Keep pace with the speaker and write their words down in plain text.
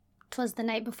'Twas the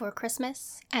night before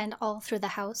Christmas, and all through the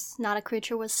house not a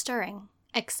creature was stirring,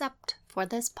 except for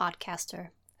this podcaster,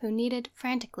 who needed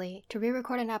frantically to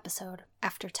re-record an episode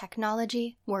after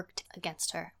technology worked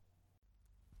against her.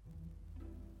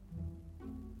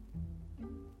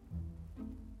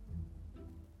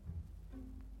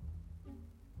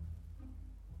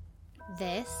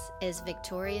 This is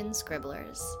Victorian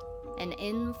Scribblers, an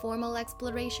informal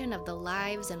exploration of the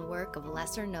lives and work of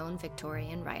lesser-known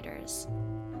Victorian writers.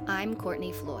 I'm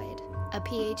Courtney Floyd, a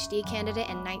PhD candidate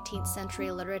in 19th century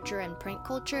literature and print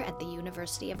culture at the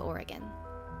University of Oregon.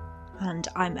 And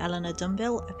I'm Eleanor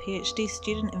Dunville, a PhD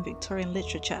student in Victorian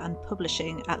literature and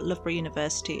publishing at Loughborough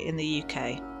University in the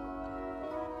UK.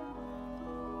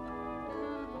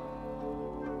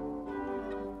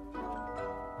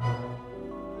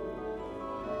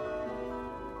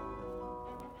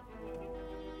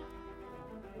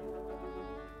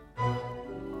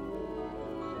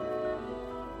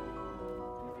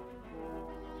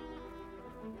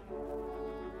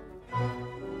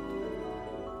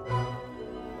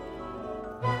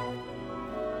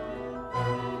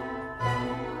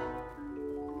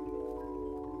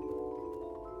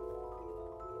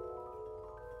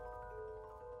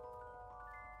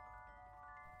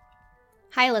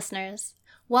 Hi listeners,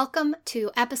 welcome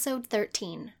to episode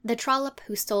 13, The Trollop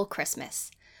Who Stole Christmas.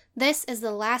 This is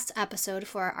the last episode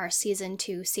for our season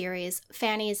 2 series,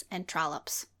 Fannies and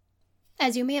Trollops.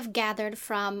 As you may have gathered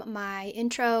from my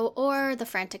intro or the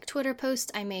frantic Twitter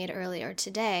post I made earlier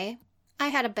today, I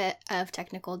had a bit of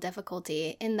technical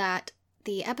difficulty in that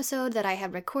the episode that I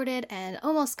had recorded and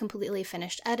almost completely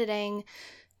finished editing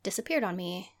disappeared on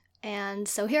me. And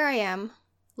so here I am,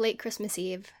 late Christmas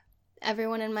Eve.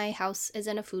 Everyone in my house is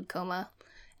in a food coma,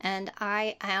 and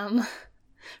I am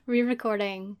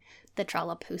re-recording The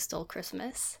Trollop Who Stole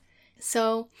Christmas.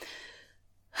 So,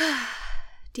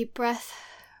 deep breath,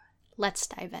 let's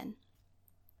dive in.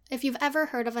 If you've ever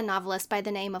heard of a novelist by the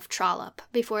name of Trollope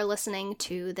before listening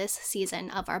to this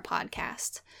season of our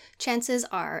podcast, chances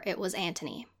are it was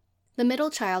Antony. The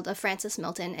middle child of Francis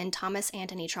Milton and Thomas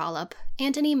Anthony Trollope,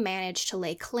 Antony managed to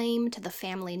lay claim to the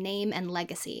family name and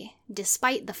legacy,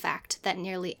 despite the fact that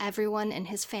nearly everyone in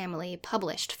his family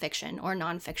published fiction or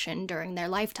nonfiction during their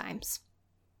lifetimes.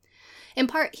 In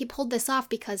part, he pulled this off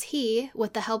because he,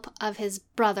 with the help of his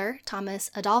brother, Thomas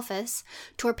Adolphus,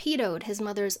 torpedoed his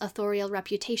mother's authorial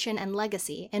reputation and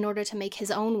legacy in order to make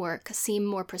his own work seem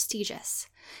more prestigious,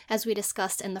 as we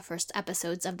discussed in the first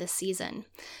episodes of this season,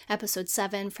 Episode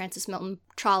 7, Francis Milton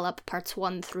Trollope, Parts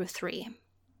 1 through 3.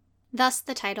 Thus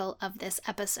the title of this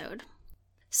episode.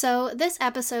 So this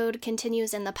episode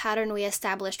continues in the pattern we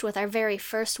established with our very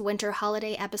first winter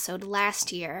holiday episode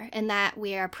last year, in that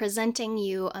we are presenting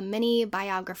you a mini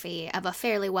biography of a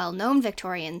fairly well-known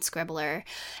Victorian scribbler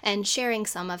and sharing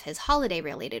some of his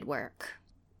holiday-related work.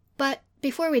 But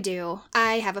before we do,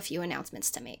 I have a few announcements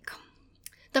to make.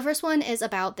 The first one is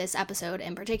about this episode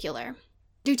in particular.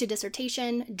 Due to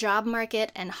dissertation, job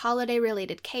market, and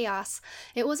holiday-related chaos,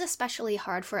 it was especially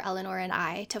hard for Eleanor and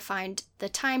I to find the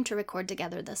time to record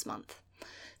together this month.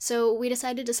 So we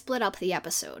decided to split up the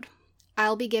episode.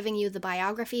 I'll be giving you the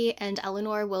biography, and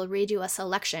Eleanor will read you a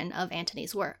selection of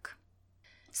Antony's work.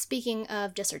 Speaking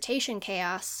of dissertation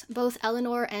chaos, both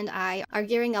Eleanor and I are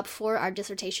gearing up for our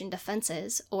dissertation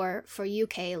defenses, or for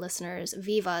UK listeners,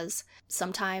 vivas,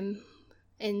 sometime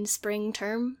in spring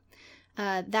term.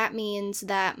 That means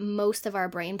that most of our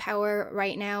brain power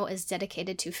right now is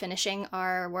dedicated to finishing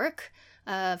our work,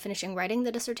 finishing writing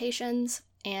the dissertations,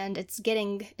 and it's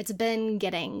been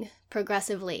getting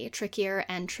progressively trickier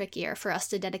and trickier for us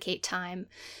to dedicate time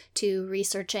to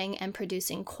researching and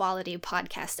producing quality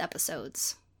podcast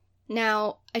episodes.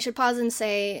 Now, I should pause and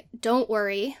say, don't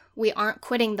worry, we aren't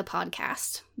quitting the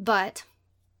podcast, but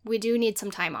we do need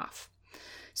some time off.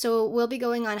 So we'll be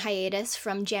going on hiatus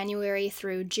from January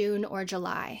through June or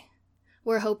July.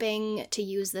 We're hoping to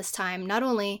use this time not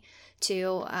only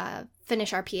to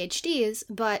finish our PhDs,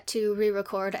 but to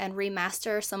re-record and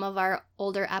remaster some of our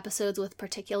older episodes with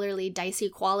particularly dicey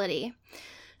quality.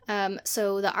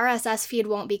 So the RSS feed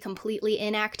won't be completely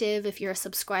inactive. If you're a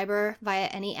subscriber via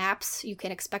any apps, you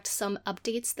can expect some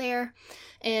updates there,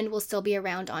 and we'll still be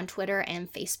around on Twitter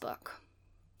and Facebook.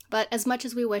 But as much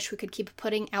as we wish we could keep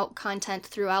putting out content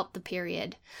throughout the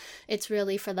period, it's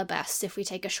really for the best if we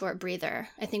take a short breather.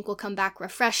 I think we'll come back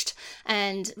refreshed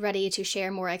and ready to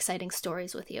share more exciting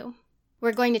stories with you.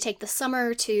 We're going to take the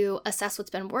summer to assess what's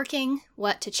been working,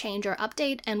 what to change or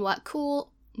update, and what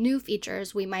cool new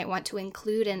features we might want to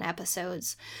include in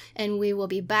episodes. And we will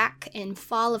be back in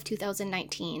fall of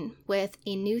 2019 with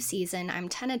a new season I'm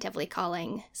tentatively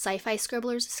calling Sci-Fi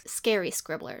Scribblers, Scary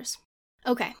Scribblers.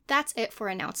 Okay, that's it for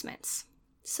announcements.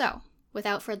 So,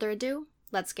 without further ado,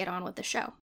 let's get on with the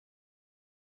show.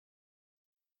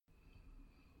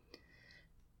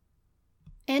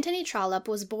 Antony Trollope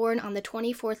was born on the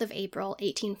 24th of April,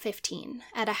 1815,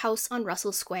 at a house on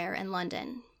Russell Square in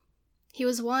London. He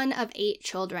was one of 8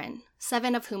 children,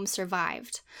 7 of whom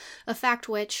survived, a fact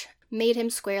which made him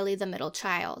squarely the middle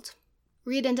child.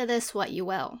 Read into this what you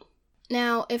will.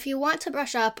 Now, if you want to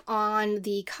brush up on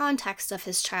the context of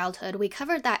his childhood, we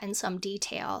covered that in some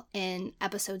detail in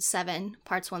episode 7,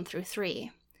 parts 1 through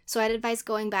 3, so I'd advise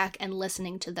going back and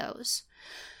listening to those.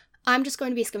 I'm just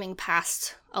going to be skimming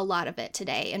past a lot of it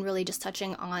today and really just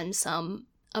touching on some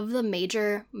of the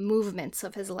major movements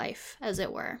of his life, as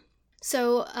it were.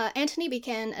 So, Antony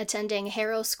began attending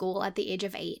Harrow School at the age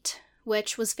of 8,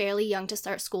 which was fairly young to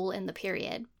start school in the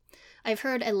period. I've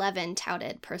heard 11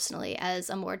 touted, personally, as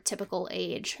a more typical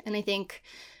age, and I think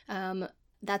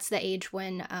that's the age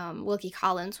when Wilkie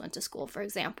Collins went to school, for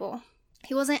example.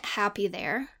 He wasn't happy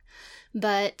there,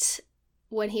 but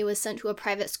when he was sent to a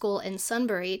private school in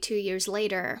Sunbury 2 years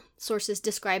later, sources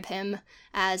describe him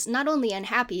as not only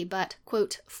unhappy, but,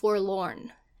 quote,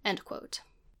 forlorn, end quote.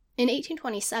 In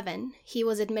 1827, he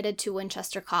was admitted to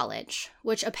Winchester College,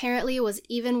 which apparently was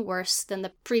even worse than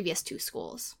the previous 2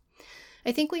 schools.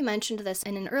 I think we mentioned this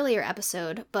in an earlier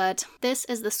episode, but this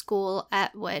is the school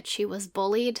at which he was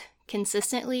bullied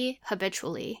consistently,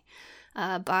 habitually,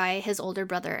 by his older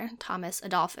brother, Thomas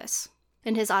Adolphus.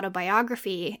 In his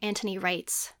autobiography, Antony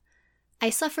writes,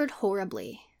 "I suffered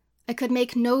horribly. I could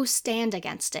make no stand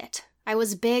against it. I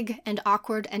was big and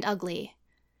awkward and ugly.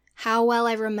 How well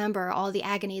I remember all the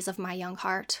agonies of my young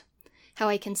heart. How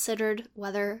I considered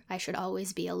whether I should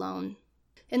always be alone."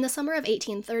 In the summer of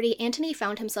 1830, Antony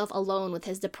found himself alone with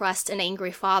his depressed and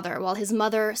angry father, while his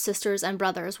mother, sisters, and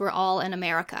brothers were all in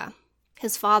America.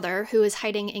 His father, who was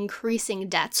hiding increasing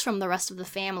debts from the rest of the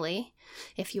family,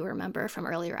 if you remember from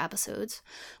earlier episodes,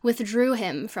 withdrew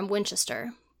him from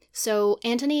Winchester. So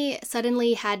Antony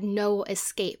suddenly had no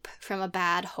escape from a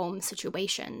bad home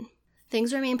situation.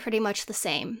 Things remain pretty much the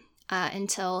same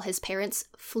until his parents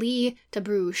flee to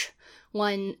Bruges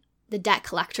when the debt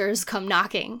collectors come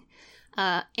knocking.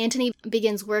 Antony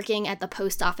begins working at the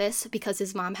post office because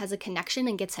his mom has a connection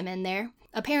and gets him in there.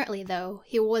 Apparently, though,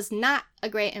 he was not a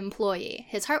great employee.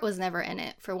 His heart was never in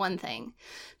it, for one thing.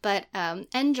 But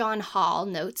N. John Hall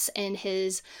notes in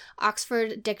his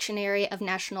Oxford Dictionary of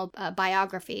National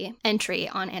Biography entry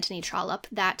on Antony Trollope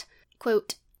that,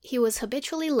 quote, "He was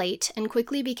habitually late and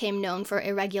quickly became known for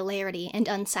irregularity and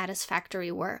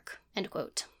unsatisfactory work," end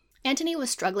quote. Antony was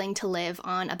struggling to live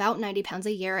on about £90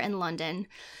 a year in London,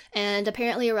 and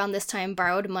apparently around this time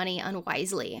borrowed money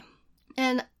unwisely.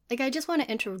 And I just want to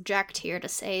interject here to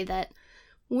say that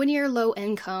when you're low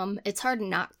income, it's hard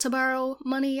not to borrow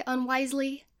money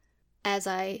unwisely. As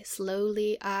I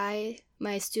slowly eye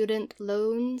my student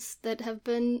loans that have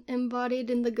been embodied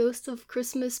in the ghost of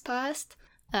Christmas past.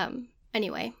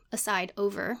 Anyway, aside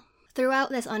over. Throughout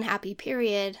this unhappy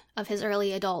period of his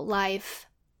early adult life,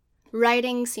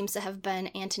 writing seems to have been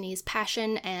Antony's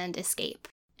passion and escape.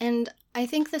 And I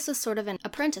think this is sort of an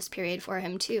apprentice period for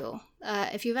him, too.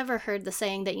 If you've ever heard the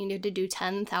saying that you need to do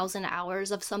 10,000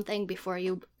 hours of something before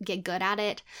you get good at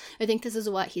it, I think this is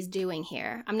what he's doing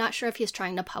here. I'm not sure if he's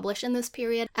trying to publish in this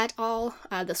period at all.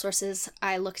 The sources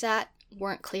I looked at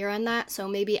weren't clear on that, so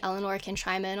maybe Eleanor can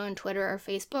chime in on Twitter or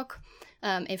Facebook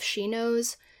if she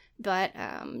knows. But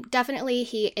definitely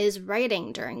he is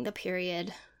writing during the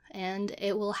period, and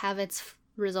it will have its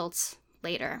results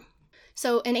later.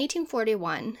 So in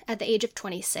 1841, at the age of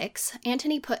 26,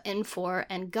 Antony put in for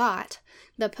and got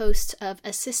the post of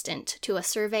assistant to a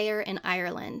surveyor in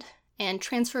Ireland and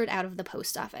transferred out of the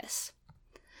post office.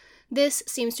 This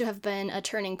seems to have been a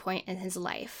turning point in his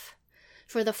life.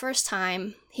 For the first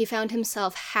time, he found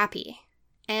himself happy,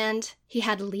 and he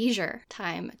had leisure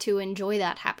time to enjoy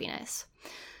that happiness.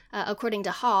 According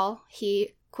to Hall,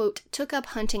 he, quote, took up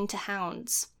hunting to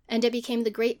hounds, and it became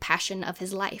the great passion of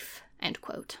his life, end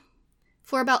quote.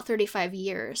 For about 35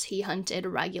 years, he hunted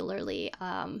regularly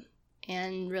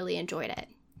and really enjoyed it.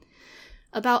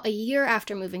 About a year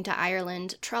after moving to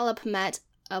Ireland, Trollope met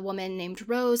a woman named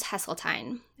Rose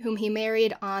Heseltine, whom he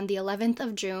married on the 11th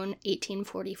of June,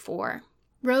 1844.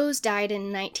 Rose died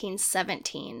in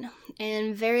 1917,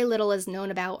 and very little is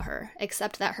known about her,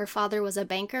 except that her father was a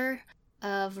banker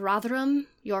of Rotherham,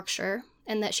 Yorkshire,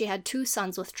 and that she had 2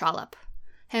 sons with Trollope,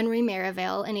 Henry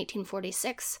Merivale in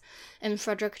 1846 and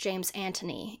Frederick James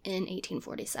Antony in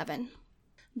 1847.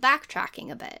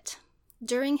 Backtracking a bit,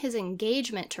 During his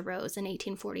engagement to Rose in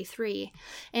 1843,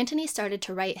 Antony started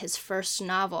to write his first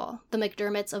novel, The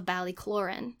MacDermots of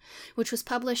Ballycloran, which was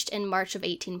published in March of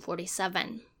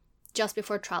 1847, just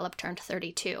before Trollope turned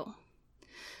 32.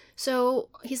 So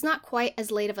he's not quite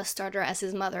as late of a starter as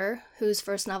his mother, whose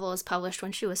first novel was published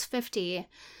when she was 50,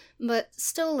 but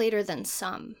still later than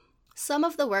some. Some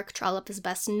of the work Trollope is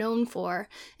best known for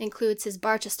includes his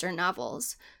Barchester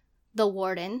novels, The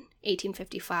Warden,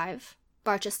 1855,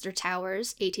 Barchester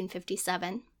Towers,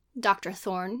 1857, Dr.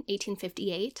 Thorne,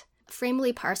 1858,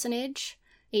 Framley Parsonage,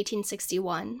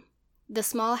 1861, The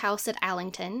Small House at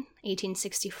Allington,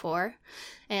 1864,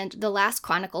 and The Last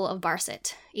Chronicle of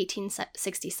Barset,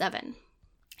 1867.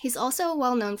 He's also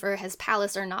well known for his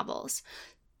Palliser novels,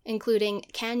 including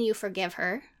Can You Forgive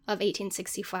Her, of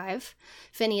 1865,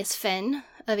 Phineas Finn,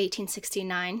 of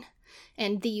 1869,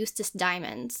 and The Eustace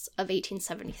Diamonds, of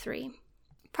 1873.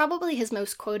 Probably his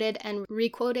most quoted and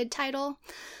requoted title,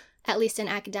 at least in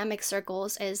academic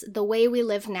circles, is The Way We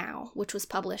Live Now, which was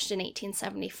published in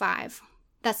 1875.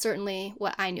 That's certainly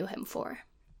what I knew him for.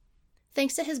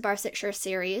 Thanks to his Barsetshire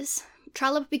series,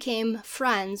 Trollope became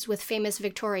friends with famous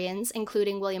Victorians,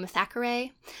 including William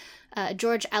Thackeray,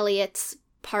 George Eliot's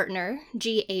partner,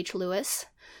 G.H. Lewis,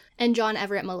 and John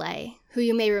Everett Millay, who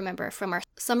you may remember from our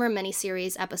summer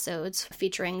miniseries episodes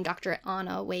featuring Dr.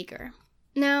 Anna Wager.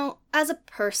 Now, as a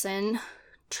person,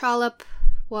 Trollope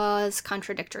was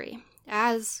contradictory,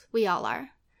 as we all are.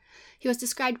 He was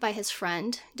described by his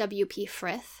friend, W.P.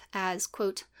 Frith, as,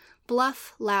 quote,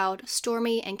 bluff, loud,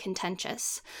 stormy, and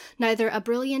contentious, neither a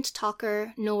brilliant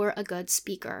talker nor a good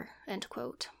speaker, end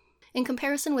quote. In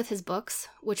comparison with his books,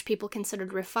 which people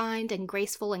considered refined and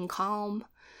graceful and calm,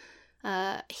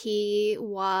 it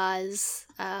was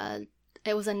a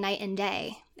night and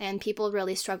day, and people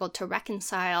really struggled to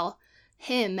reconcile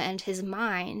him and his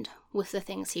mind with the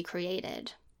things he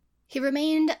created. He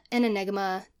remained an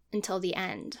enigma until the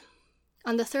end.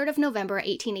 On the 3rd of November,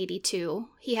 1882,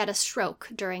 he had a stroke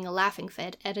during a laughing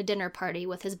fit at a dinner party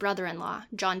with his brother-in-law,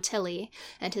 John Tilley,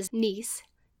 and his niece,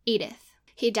 Edith.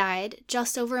 He died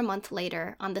just over a month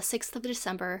later, on the 6th of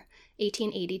December,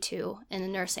 1882, in a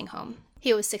nursing home.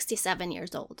 He was 67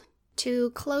 years old.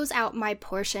 To close out my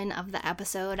portion of the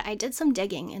episode, I did some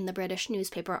digging in the British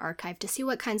newspaper archive to see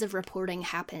what kinds of reporting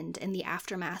happened in the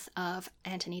aftermath of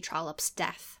Antony Trollope's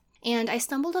death. And I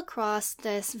stumbled across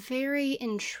this very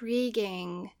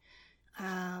intriguing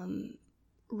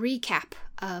recap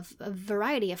of a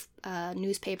variety of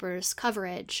newspapers'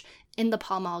 coverage in the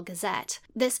Pall Mall Gazette.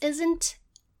 This isn't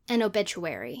an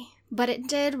obituary, but it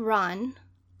did run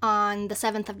on the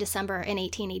 7th of December in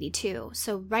 1882,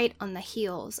 so right on the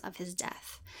heels of his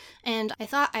death. And I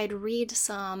thought I'd read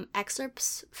some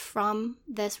excerpts from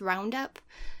this roundup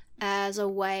as a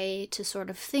way to sort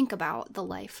of think about the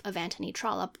life of Antony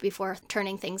Trollope before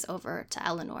turning things over to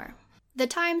Eleanor. The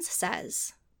Times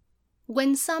says,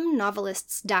 "When some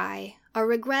novelists die, our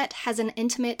regret has an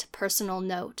intimate personal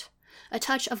note, a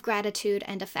touch of gratitude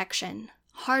and affection,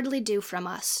 hardly due from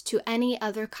us to any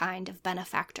other kind of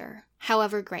benefactor,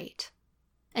 however great.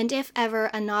 And if ever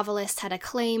a novelist had a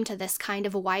claim to this kind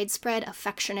of widespread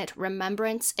affectionate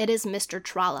remembrance, it is Mr.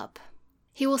 Trollope.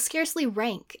 He will scarcely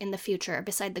rank in the future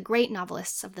beside the great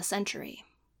novelists of the century.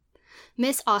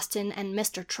 Miss Austen and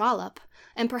Mr. Trollope,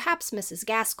 and perhaps Mrs.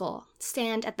 Gaskell,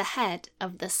 stand at the head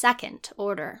of the second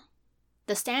order."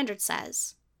 The Standard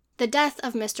says, "The death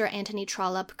of Mr. Antony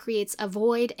Trollope creates a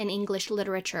void in English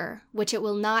literature which it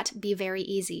will not be very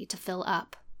easy to fill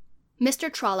up.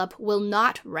 Mr. Trollope will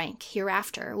not rank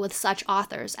hereafter with such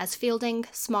authors as Fielding,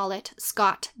 Smollett,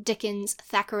 Scott, Dickens,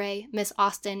 Thackeray, Miss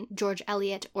Austen, George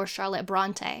Eliot, or Charlotte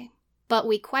Bronte. But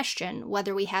we question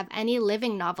whether we have any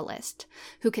living novelist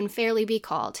who can fairly be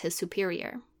called his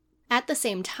superior." At the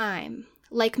same time,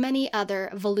 like many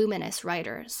other voluminous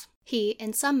writers, he,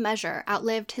 in some measure,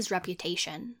 outlived his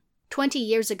reputation. 20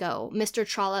 years ago, Mr.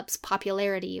 Trollope's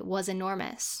popularity was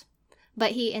enormous,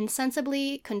 but he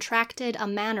insensibly contracted a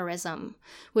mannerism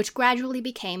which gradually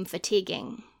became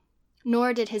fatiguing,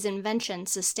 nor did his invention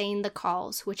sustain the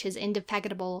calls which his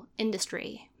indefatigable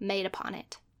industry made upon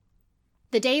it.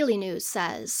 The Daily News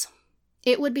says,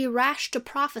 "It would be rash to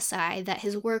prophesy that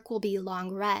his work will be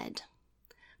long read,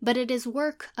 but it is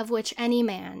work of which any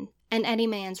man, and any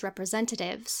man's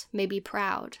representatives, may be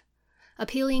proud,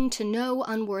 appealing to no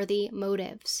unworthy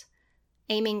motives,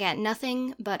 aiming at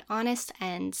nothing but honest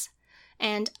ends,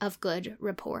 and of good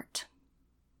report."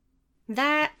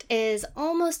 That is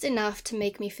almost enough to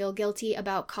make me feel guilty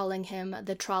about calling him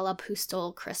the Trollope who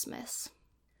stole Christmas.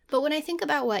 But when I think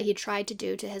about what he tried to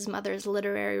do to his mother's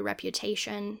literary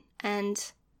reputation,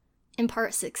 and in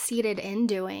part succeeded in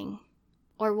doing,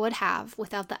 or would have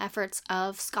without the efforts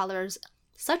of scholars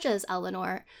such as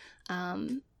Eleanor,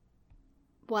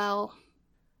 well,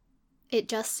 it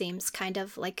just seems kind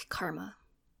of like karma.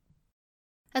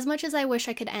 As much as I wish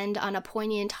I could end on a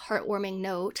poignant, heartwarming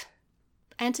note,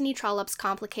 Anthony Trollope's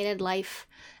complicated life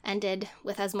ended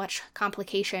with as much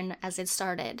complication as it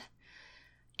started.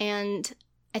 And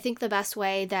I think the best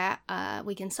way that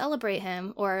we can celebrate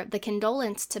him, or the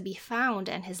condolence to be found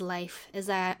in his life, is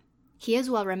that he is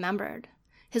well remembered.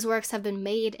 His works have been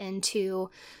made into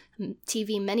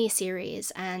TV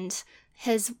miniseries, and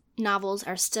his novels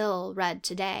are still read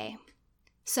today.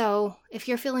 So if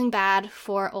you're feeling bad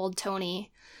for old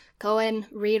Tony, go and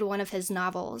read one of his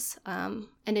novels and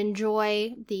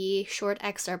enjoy the short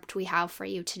excerpt we have for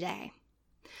you today.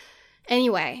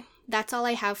 Anyway, that's all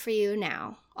I have for you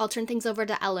now. I'll turn things over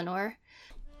to Eleanor.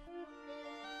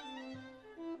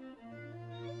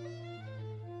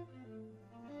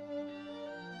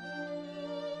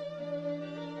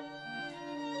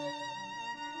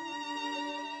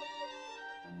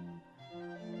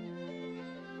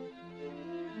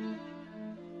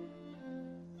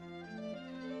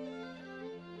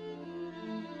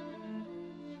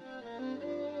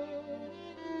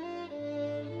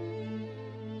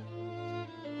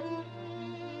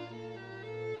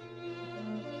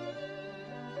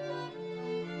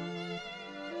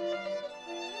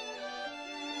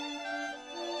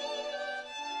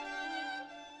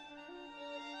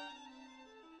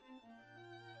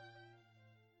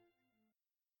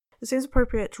 It seems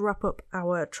appropriate to wrap up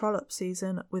our Trollope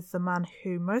season with the man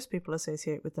who most people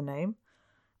associate with the name,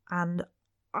 and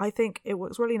I think it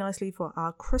works really nicely for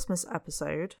our Christmas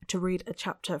episode to read a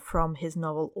chapter from his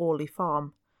novel Orley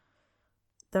Farm.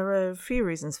 There are a few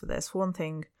reasons for this. For one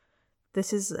thing,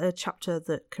 this is a chapter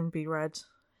that can be read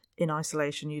in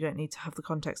isolation. You don't need to have the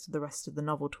context of the rest of the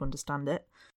novel to understand it.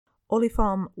 Orley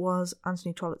Farm was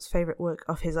Anthony Trollope's favourite work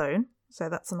of his own, so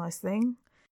that's a nice thing.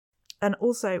 And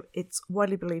also, it's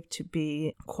widely believed to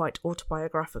be quite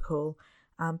autobiographical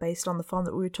and based on the farm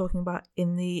that we were talking about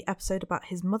in the episode about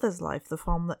his mother's life, the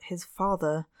farm that his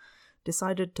father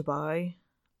decided to buy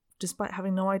despite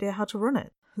having no idea how to run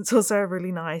it. It's also a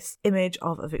really nice image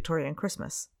of a Victorian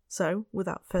Christmas. So,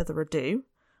 without further ado,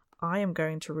 I am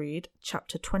going to read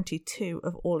chapter 22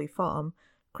 of Orley Farm,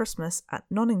 Christmas at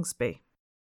Noningsby.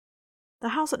 The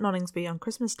house at Noningsby on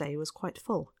Christmas Day was quite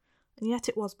full, and yet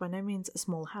it was by no means a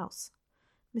small house.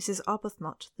 Mrs.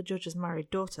 Arbuthnot, the judge's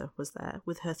married daughter, was there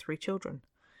with her 3 children,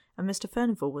 and Mr.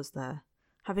 Furnivall was there,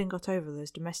 having got over those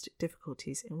domestic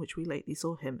difficulties in which we lately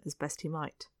saw him as best he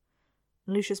might.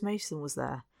 And Lucius Mason was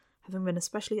there, having been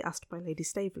especially asked by Lady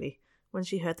Staveley when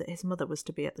she heard that his mother was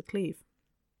to be at the Cleeve.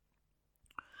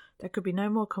 There could be no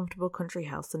more comfortable country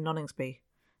house than Noningsby,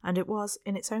 and it was,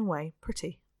 in its own way,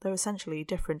 pretty, though essentially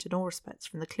different in all respects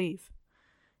from the Cleeve.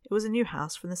 It was a new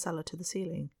house from the cellar to the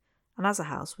ceiling, and as a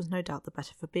house was no doubt the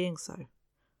better for being so.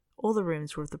 All the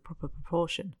rooms were of the proper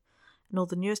proportion, and all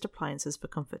the newest appliances for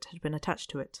comfort had been attached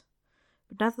to it.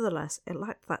 But nevertheless it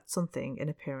lacked that something in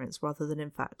appearance rather than in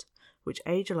fact, which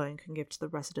age alone can give to the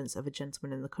residence of a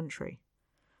gentleman in the country.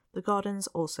 The gardens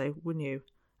also were new,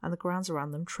 and the grounds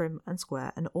around them trim and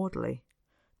square and orderly.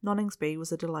 Noningsby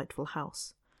was a delightful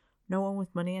house. No one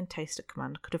with money and taste at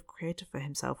command could have created for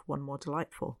himself one more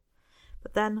delightful.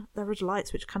 But then there are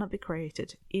delights which cannot be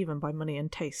created even by money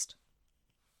and taste.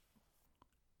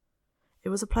 It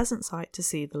was a pleasant sight to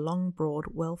see the long, broad,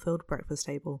 well-filled breakfast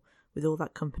table with all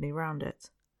that company round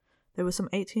it. There were some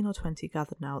 18 or 20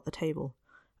 gathered now at the table,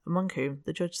 among whom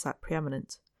the judge sat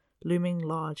preeminent, looming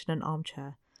large in an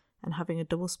armchair, and having a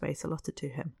double space allotted to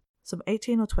him, some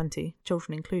 18 or 20,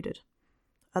 children included.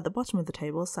 At the bottom of the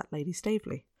table sat Lady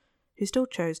Staveley, who still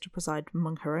chose to preside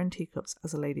among her own teacups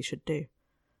as a lady should do,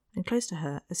 and close to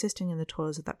her, assisting in the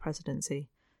toils of that presidency,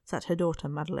 sat her daughter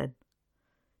Madeline.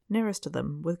 Nearest to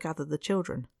them were gathered the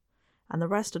children, and the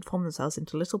rest had formed themselves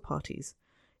into little parties,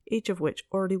 each of which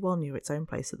already well knew its own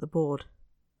place at the board.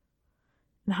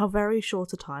 In how very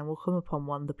short a time will come upon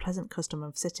one the pleasant custom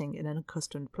of sitting in an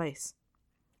accustomed place.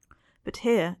 But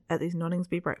here, at these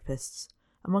Noningsby breakfasts,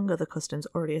 among other customs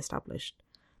already established,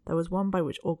 there was one by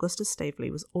which Augustus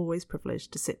Staveley was always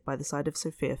privileged to sit by the side of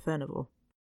Sophia Furnivall.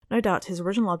 No doubt his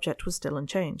original object was still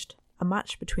unchanged. A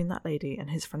match between that lady and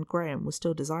his friend Graham was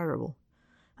still desirable,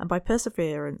 and by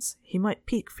perseverance he might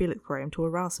pique Felix Graham to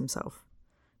arouse himself.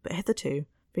 But hitherto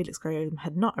Felix Graham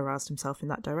had not aroused himself in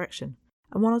that direction,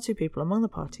 and 1 or 2 people among the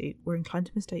party were inclined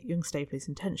to mistake young Staveley's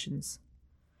intentions.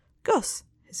 "Gus,"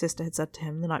 his sister had said to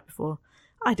him the night before,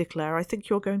 "I declare I think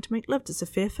you are going to make love to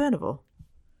Sophia Furnivall."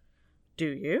 "Do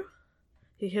you?"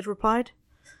 he had replied.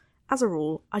 As a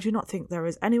rule, I do not think there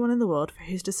is anyone in the world for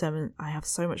whose discernment I have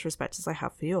so much respect as I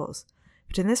have for yours.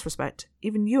 But in this respect,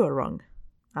 even you are wrong.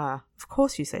 Ah, of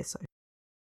course you say so.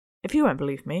 If you won't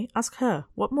believe me, ask her.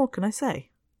 What more can I say?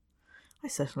 I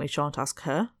certainly shan't ask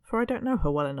her, for I don't know her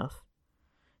well enough.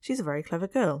 She's a very clever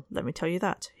girl, let me tell you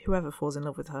that, whoever falls in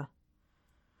love with her.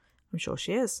 I'm sure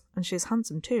she is, and she is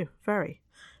handsome too, very.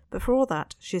 But for all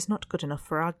that, she is not good enough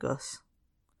for our Gus.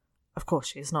 Of course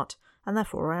she is not, and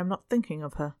therefore I am not thinking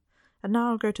of her. And now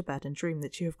I'll go to bed and dream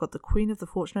that you have got the Queen of the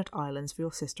Fortunate Islands for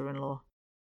your sister-in-law.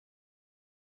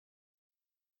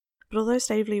 But although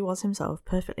Staveley was himself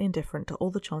perfectly indifferent to all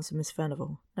the charms of Miss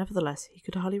Furnivall, nevertheless he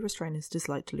could hardly restrain his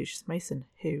dislike to Lucius Mason,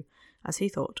 who, as he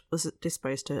thought, was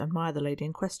disposed to admire the lady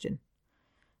in question.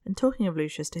 In talking of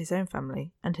Lucius to his own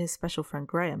family, and to his special friend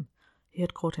Graham, he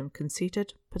had called him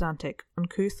conceited, pedantic,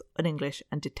 uncouth, un-English,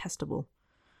 and detestable.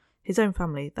 His own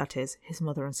family, that is, his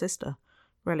mother and sister,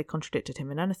 rarely contradicted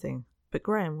him in anything, but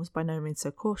Graham was by no means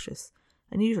so cautious,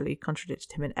 and usually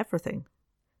contradicted him in everything.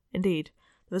 Indeed,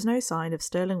 there was no sign of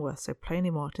sterling worth so plainly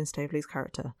marked in Staveley's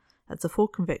character as the full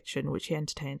conviction which he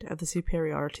entertained of the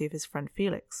superiority of his friend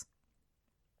Felix.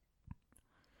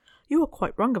 "You are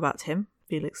quite wrong about him,"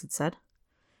 Felix had said.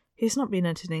 "He has not been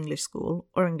at an English school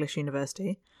or English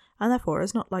university, and therefore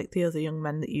is not like the other young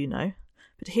men that you know,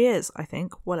 but he is, I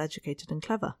think, well educated and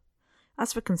clever.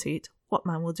 As for conceit, what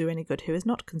man will do any good who is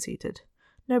not conceited?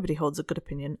 Nobody holds a good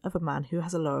opinion of a man who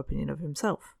has a low opinion of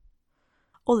himself.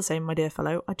 All the same, my dear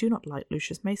fellow, I do not like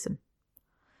Lucius Mason."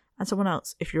 And someone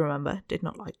else, if you remember, did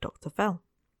not like Dr. Fell.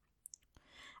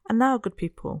 "And now, good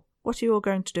people, what are you all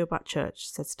going to do about church?"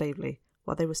 said Staveley,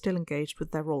 while they were still engaged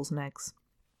with their rolls and eggs.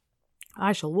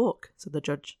 "I shall walk," said the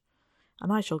judge.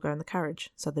 "And I shall go in the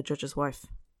carriage," said the judge's wife.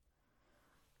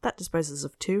 "That disposes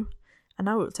of two, and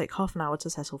now it will take half an hour to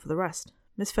settle for the rest.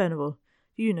 Miss Furnivall,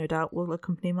 you, no doubt, will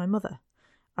accompany my mother.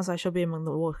 As I shall be among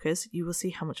the walkers, you will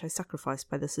see how much I sacrifice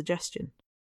by the suggestion."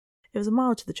 It was a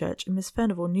mile to the church, and Miss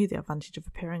Furnivall knew the advantage of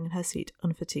appearing in her seat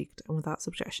unfatigued and without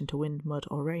subjection to wind, mud,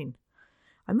 or rain.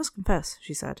 "I must confess,"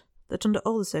 she said, "that under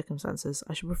all the circumstances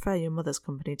I should prefer your mother's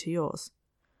company to yours."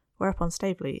 Whereupon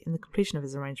Staveley, in the completion of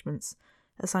his arrangements,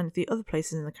 assigned the other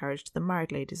places in the carriage to the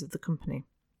married ladies of the company.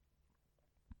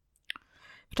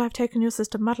 "But I have taken your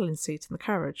sister Madeline's seat in the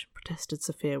carriage," protested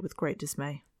Sophia with great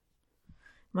dismay.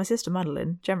 "My sister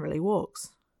Madeline generally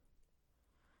walks."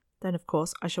 "Then, of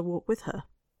course, I shall walk with her."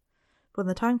 But when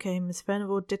the time came, Miss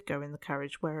Furnivall did go in the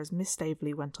carriage, whereas Miss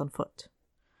Staveley went on foot.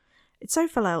 It so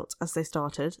fell out, as they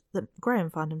started, that Graham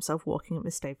found himself walking at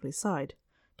Miss Staveley's side,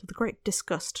 to the great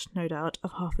disgust, no doubt,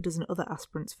 of half a dozen other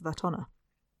aspirants for that honour.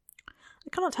 "I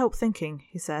cannot help thinking,"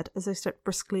 he said, as they stepped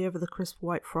briskly over the crisp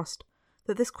white frost,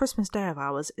 "that this Christmas Day of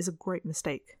ours is a great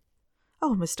mistake."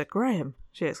 "Oh, Mr. Graham!"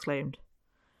 she exclaimed.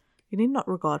 "You need not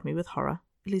regard me with horror,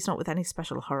 at least not with any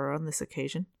special horror on this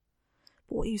occasion.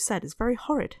 But what you said is very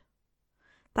horrid."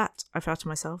 "That, I flatter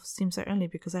myself, seems so only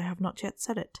because I have not yet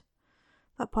said it.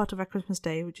 That part of our Christmas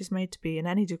Day which is made to be in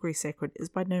any degree sacred is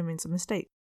by no means a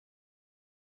mistake."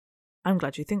 "I'm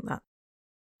glad you think that.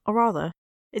 Or rather,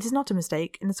 it is not a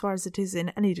mistake in as far as it is in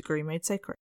any degree made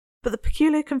sacred. But the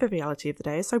peculiar conviviality of the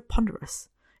day is so ponderous.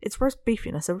 Its roast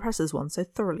beefiness oppresses one so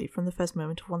thoroughly from the first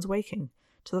moment of one's waking,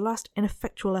 to the last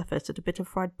ineffectual effort at a bit of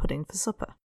fried pudding for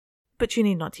supper. But you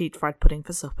need not eat fried pudding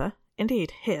for supper.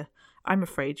 Indeed, here, I'm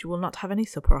afraid you will not have any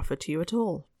supper offered to you at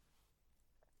all."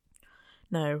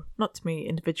 "No, not to me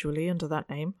individually under that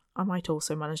name. I might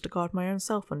also manage to guard my own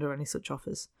self under any such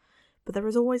offers. But there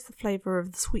is always the flavour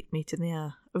of the sweetmeat in the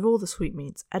air, of all the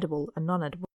sweetmeats, edible and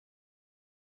non-edible."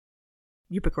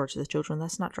 "You begrudge the children their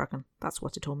snapdragon. That's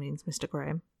what it all means, Mr.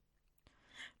 Graham."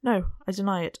 "No, I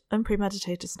deny it.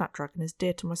 Unpremeditated snapdragon is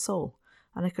dear to my soul,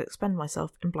 and I could expend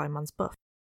myself in blindman's buff."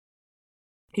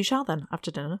 "You shall then,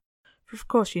 after dinner, for of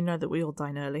course you know that we all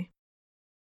dine early.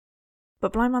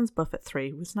 But blindman's buff at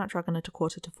 3, with snapdragon at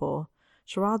 3:45,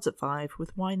 charades at 5,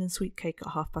 with wine and sweet cake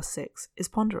at 6:30, is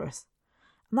ponderous.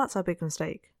 And that's our big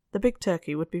mistake. The big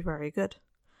turkey would be very good.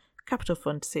 Capital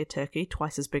fun to see a turkey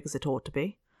twice as big as it ought to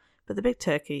be, but the big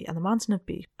turkey and the mountain of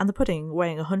beef and the pudding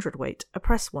weighing 100 weight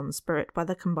oppress one's spirit by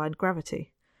their combined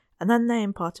gravity, and then they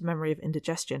impart a memory of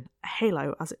indigestion, a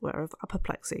halo, as it were, of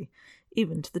apoplexy,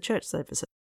 even to the church services.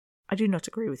 I do not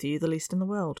agree with you the least in the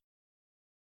world.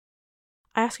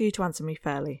 I ask you to answer me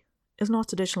fairly. Is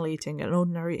not additional eating an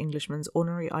ordinary Englishman's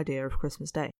ordinary idea of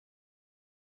Christmas Day?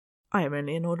 I am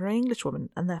only an ordinary Englishwoman,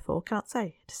 and therefore cannot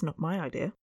say it is not my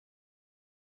idea.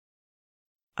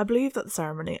 I believe that the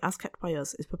ceremony as kept by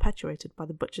us is perpetuated by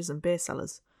the butchers and beer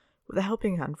sellers, with a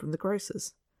helping hand from the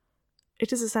grocers.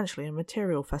 It is essentially a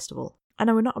material festival, and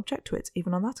I would not object to it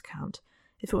even on that account,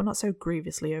 if it were not so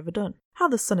grievously overdone. How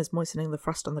the sun is moistening the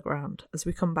frost on the ground. As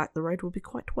we come back, the road will be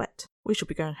quite wet. We shall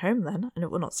be going home then, and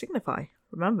it will not signify.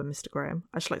 Remember, Mr. Graham,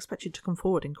 I shall expect you to come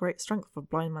forward in great strength for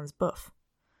blind man's buff.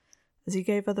 As he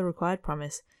gave her the required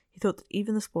promise, he thought that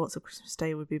even the sports of Christmas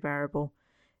Day would be bearable,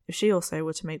 if she also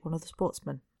were to make one of the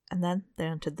sportsmen, and then they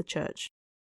entered the church.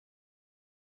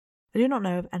 I do not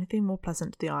know of anything more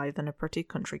pleasant to the eye than a pretty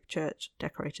country church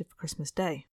decorated for Christmas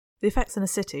Day. The effects in a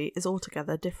city is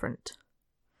altogether different.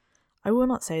 I will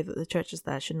not say that the churches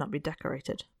there should not be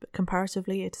decorated, but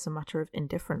comparatively it is a matter of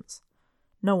indifference.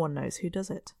 No one knows who does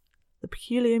it. The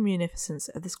peculiar munificence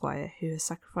of the squire who has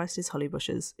sacrificed his holly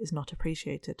bushes is not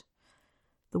appreciated.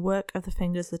 The work of the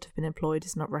fingers that have been employed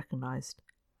is not recognised.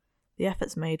 The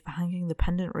efforts made for hanging the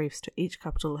pendant roofs to each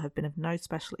capital have been of no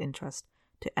special interest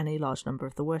to any large number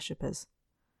of the worshippers.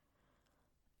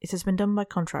 It has been done by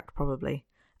contract probably,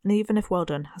 and even if well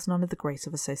done has none of the grace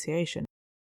of association.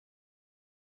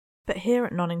 But here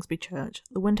at Noningsby Church,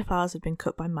 the winter flowers had been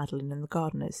cut by Madeline and the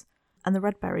gardeners, and the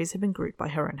red berries had been grouped by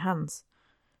her own hands.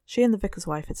 She and the vicar's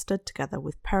wife had stood together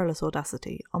with perilous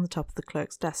audacity on the top of the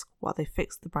clerk's desk while they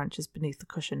fixed the branches beneath the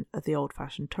cushion of the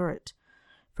old-fashioned turret,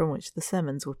 from which the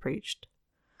sermons were preached.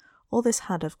 All this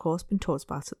had, of course, been talked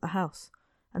about at the house,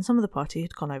 and some of the party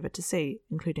had gone over to see,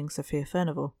 including Sophia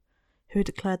Furnivall, who had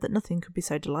declared that nothing could be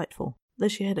so delightful, though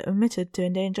she had omitted to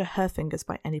endanger her fingers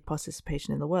by any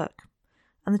participation in the work,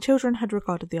 and the children had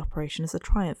regarded the operation as a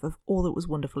triumph of all that was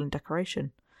wonderful in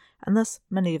decoration, and thus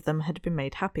many of them had been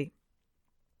made happy.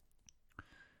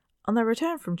 On their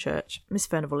return from church, Miss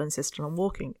Furnivall insisted on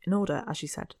walking, in order, as she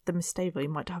said, that Miss Staveley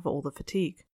might have all the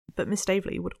fatigue. But Miss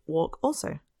Staveley would walk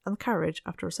also, and the carriage,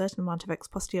 after a certain amount of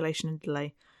expostulation and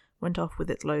delay, went off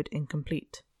with its load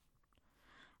incomplete.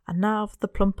 "And now for the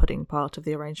plum-pudding part of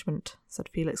the arrangement," said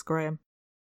Felix Graham.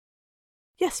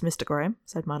 "Yes, Mr. Graham,"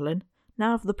 said Madeline.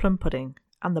 "Now for the plum-pudding,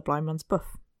 and the blind man's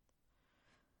buff."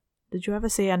 "Did you ever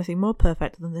see anything more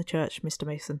perfect than the church, Mr.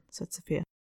 Mason?" said Sophia.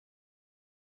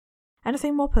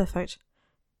 "Anything more perfect?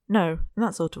 No, in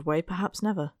that sort of way, perhaps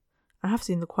never. I have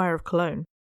seen the choir of Cologne."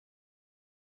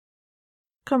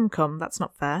 Come, that's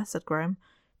not fair," said Graham.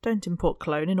 "Don't import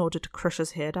Cologne in order to crush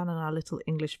us here down in our little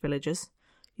English villages.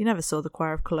 You never saw the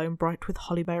choir of Cologne bright with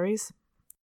holly berries?"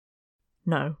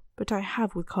 "No, but I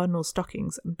have with cardinal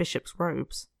stockings and bishop's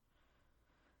robes."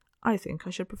 "I think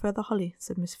I should prefer the holly,"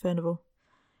 said Miss Furnivall.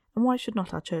 "And why should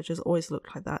not our churches always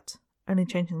look like that, only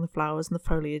changing the flowers and the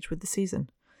foliage with the season?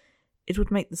 It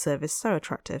would make the service so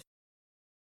attractive."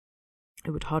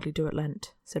 "It would hardly do at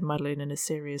Lent," said Madeline in a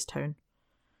serious tone.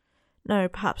 "No,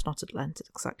 perhaps not at Lent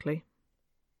exactly."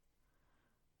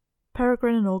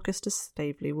 Peregrine and Augustus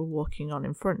Staveley were walking on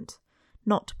in front,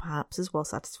 not perhaps as well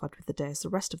satisfied with the day as the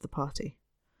rest of the party.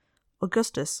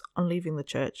 Augustus, on leaving the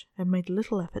church, had made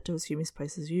little effort to assume his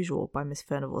place as usual by Miss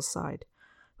Furnivall's side,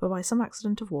 but by some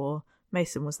accident of war,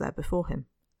 Mason was there before him.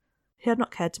 He had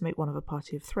not cared to make one of a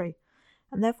party of 3,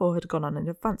 and therefore had gone on in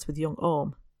advance with young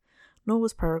Orme, nor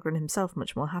was Peregrine himself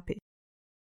much more happy.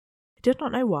 He did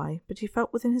not know why, but he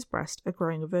felt within his breast a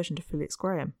growing aversion to Felix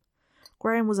Graham.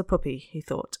 Graham was a puppy, he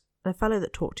thought, and a fellow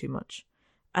that talked too much,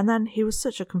 and then he was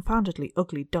such a confoundedly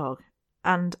ugly dog,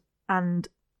 and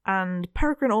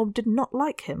Peregrine Orme did not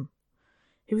like him.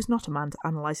 He was not a man to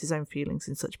analyse his own feelings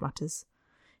in such matters.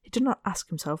 He did not ask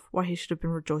himself why he should have been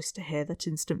rejoiced to hear that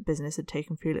instant business had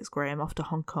taken Felix Graham off to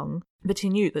Hong Kong, but he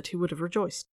knew that he would have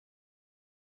rejoiced.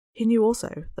 He knew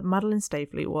also that Madeline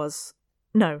Staveley was...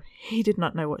 No, he did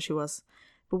not know what she was,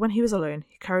 but when he was alone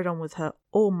he carried on with her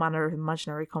all manner of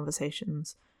imaginary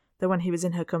conversations, though when he was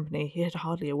in her company he had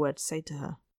hardly a word to say to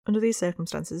her. Under these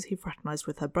circumstances he fraternised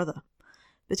with her brother,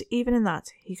 but even in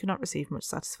that he could not receive much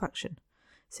satisfaction,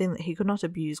 seeing that he could not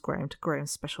abuse Graham to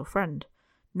Graham's special friend,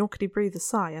 nor could he breathe a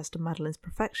sigh as to Madeline's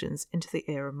perfections into the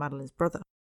ear of Madeline's brother.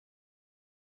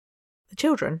 The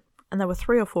children, and there were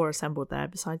 3 or 4 assembled there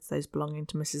besides those belonging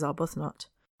to Mrs. Arbuthnot,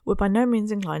 were by no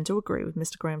means inclined to agree with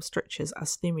Mr. Graham's strictures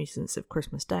as to the amusements of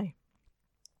Christmas Day.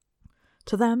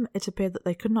 To them it appeared that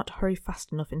they could not hurry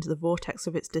fast enough into the vortex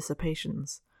of its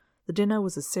dissipations. The dinner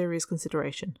was a serious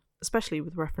consideration, especially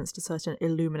with reference to certain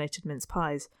illuminated mince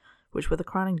pies, which were the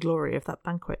crowning glory of that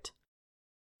banquet.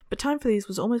 But time for these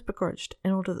was almost begrudged,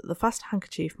 in order that the fast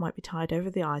handkerchief might be tied over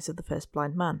the eyes of the first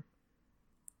blind man.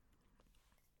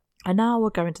 "And now we'll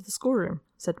go into the schoolroom,"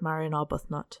 said Marian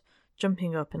Arbuthnot,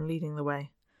 jumping up and leading the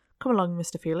way. "Come along,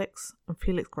 Mr. Felix," and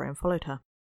Felix Graham followed her.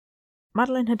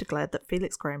 Madeline had declared that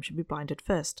Felix Graham should be blinded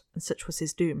first, and such was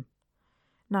his doom.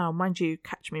 "Now, mind you,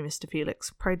 catch me, Mr.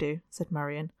 Felix, pray do," said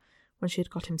Marian, when she had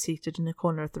got him seated in a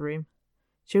corner of the room.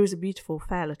 She was a beautiful,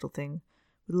 fair little thing,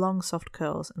 with long soft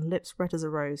curls and lips red as a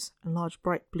rose, and large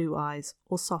bright blue eyes,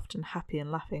 all soft and happy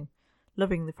and laughing,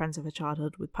 loving the friends of her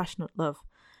childhood with passionate love,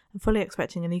 and fully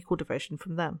expecting an equal devotion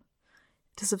from them.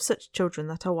 It is of such children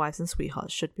that our wives and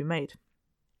sweethearts should be made.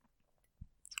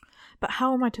 But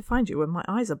how am I to find you when my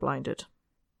eyes are blinded?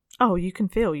 Oh, you can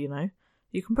feel, you know.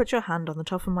 You can put your hand on the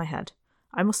top of my head.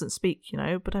 I mustn't speak, you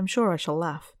know, but I'm sure I shall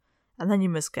laugh, and then you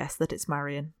must guess that it's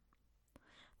Marion.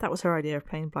 That was her idea of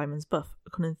playing blindman's buff,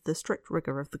 according to the strict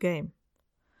rigour of the game.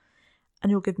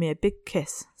 And you'll give me a big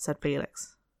kiss, said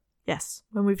Felix. Yes,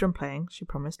 when we've done playing, she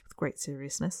promised with great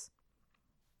seriousness.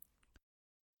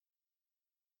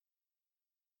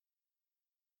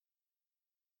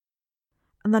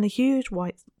 And then a huge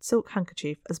white silk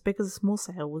handkerchief as big as a small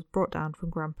sail was brought down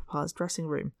from Grandpapa's dressing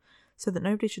room, so that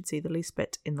nobody should see the least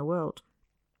bit in the world,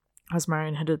 as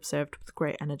Marion had observed with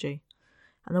great energy,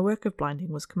 and the work of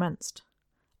blinding was commenced.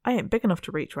 I ain't big enough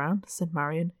to reach round, said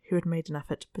Marion, who had made an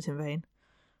effort, but in vain.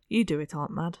 You do it,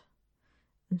 Aunt Mad.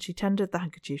 And she tendered the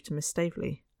handkerchief to Miss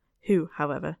Staveley, who,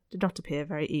 however, did not appear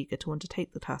very eager to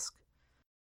undertake the task.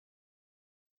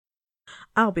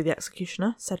 I'll be the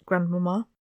executioner, said Grandmamma,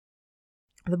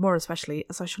 the more especially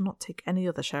as I shall not take any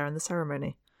other share in the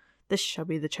ceremony. This shall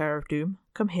be the chair of doom.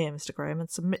 Come here, Mr. Graham,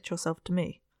 and submit yourself to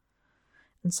me.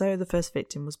 And so the first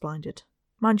victim was blinded.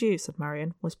 Mind you, said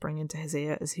Marion, whispering into his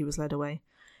ear as he was led away,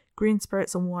 green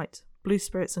spirits and white, blue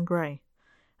spirits and grey,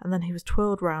 and then he was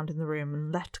twirled round in the room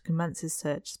and left to commence his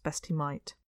search as best he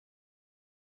might.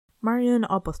 Marion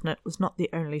Arbuthnot was not the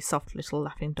only soft little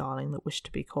laughing darling that wished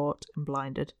to be caught and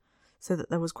blinded, so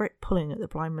that there was great pulling at the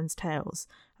blindman's tails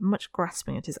and much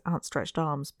grasping at his outstretched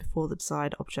arms before the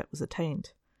desired object was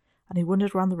attained, and he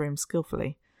wandered round the room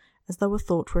skilfully, as though a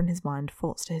thought were in his mind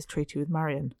false to his treaty with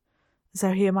Marion, as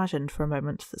though he imagined for a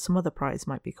moment that some other prize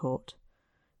might be caught.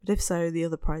 But if so, the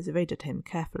other prize evaded him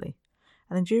carefully,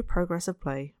 and in due progress of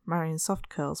play, Marion's soft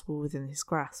curls were within his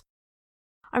grasp.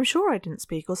 I'm sure I didn't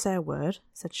speak or say a word,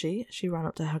 said she, as she ran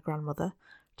up to her grandmother,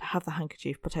 to have the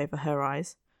handkerchief put over her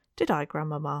eyes. Did I,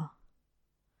 Grandmamma?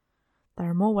 There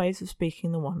are more ways of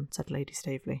speaking than one, said Lady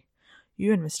Staveley.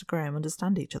 You and Mr. Graham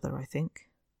understand each other, I think.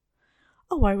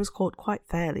 Oh, I was caught quite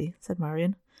fairly, said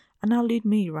Marion, and now lead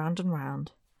me round and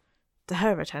round. To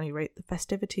her, at any rate, the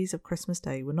festivities of Christmas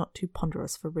Day were not too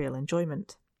ponderous for real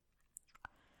enjoyment.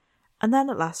 And then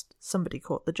at last somebody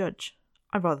caught the judge.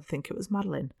 I rather think it was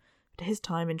Madeline, but his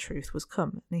time in truth was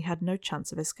come, and he had no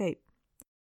chance of escape.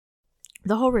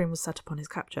 The whole room was set upon his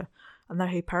capture, and though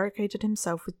he barricaded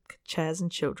himself with chairs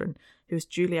and children, he was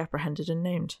duly apprehended and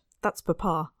named. That's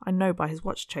Papa, I know by his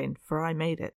watch chain, for I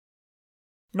made it.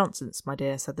 Nonsense, my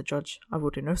dear, said the judge. I will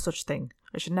do no such thing.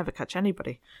 I should never catch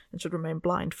anybody, and should remain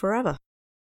blind for ever.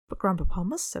 But Grandpapa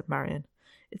must, said Marion.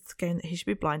 It's the game that he should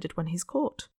be blinded when he's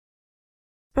caught.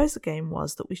 Suppose the game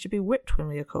was that we should be whipped when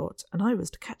we are caught, and I was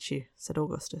to catch you, said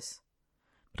Augustus.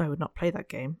 But I would not play that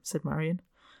game, said Marion.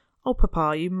 Oh,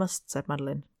 Papa, you must, said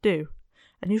Madeline. Do,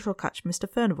 and you shall catch Mr.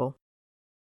 Furnival.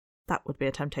 That would be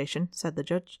a temptation, said the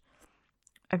judge.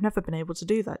 I've never been able to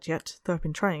do that yet, though I've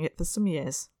been trying it for some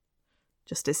years.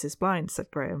 Justice is blind,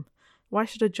 said Graham. Why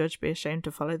should a judge be ashamed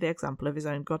to follow the example of his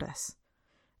own goddess?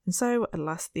 And so, at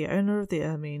last, the owner of the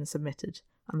ermine submitted,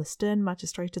 and the stern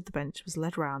magistrate of the bench was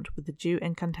led round with the due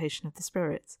incantation of the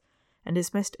spirits, and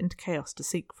dismissed into chaos to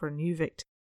seek for a new victim.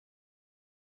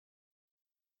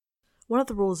 One of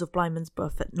the rules of blindman's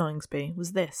buff at Noningsby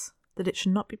was this, that it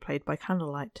should not be played by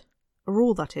candlelight, a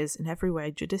rule that is in every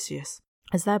way judicious,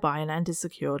 as thereby an end is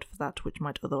secured for that which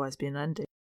might otherwise be unended.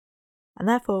 And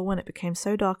therefore, when it became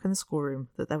so dark in the schoolroom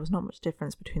that there was not much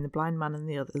difference between the blind man and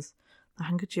the others, the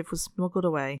handkerchief was smuggled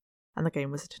away, and the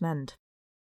game was at an end.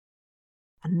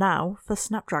 And now for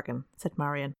Snapdragon, said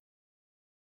Marion.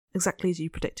 Exactly as you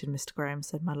predicted, Mr. Graham,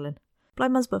 said Madeline.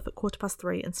 Blindman's buff at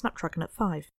 3:15 and Snapdragon at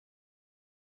 5.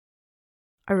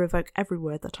 I revoke every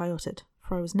word that I uttered,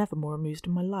 for I was never more amused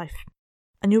in my life.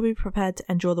 And you'll be prepared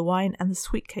to endure the wine and the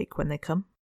sweet cake when they come?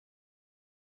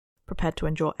 Prepared to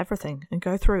endure everything, and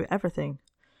go through everything.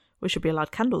 We should be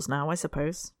allowed candles now, I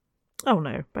suppose. Oh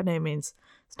no, by no means.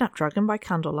 Snapdragon by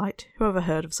candlelight, who ever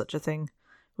heard of such a thing?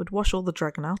 Would wash all the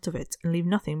dragon out of it, and leave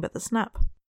nothing but the snap.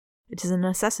 It is a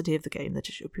necessity of the game that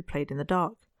it should be played in the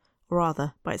dark, or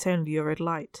rather, by its own lurid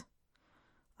light.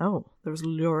 Oh, there is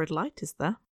lurid light, is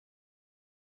there?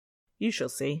 You shall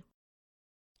see.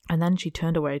 And then she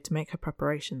turned away to make her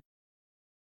preparations.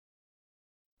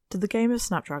 To the game of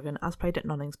Snapdragon, as played at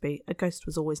Noningsby, a ghost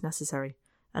was always necessary,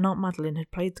 and Aunt Madeline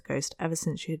had played the ghost ever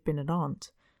since she had been an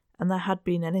aunt, and there had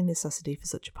been any necessity for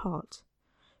such a part.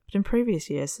 But in previous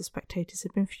years the spectators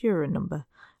had been fewer in number,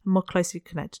 and more closely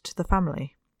connected to the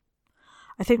family.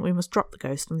 "I think we must drop the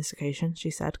ghost on this occasion,"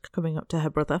 she said, coming up to her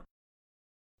brother.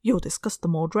 "You'll disgust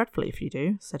them all dreadfully if you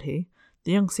do," said he.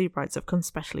 "The young Seabrights have come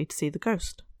specially to see the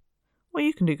ghost." "Well,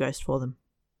 you can do ghost for them."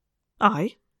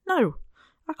 "I? No,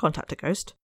 I can't act a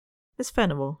ghost. Miss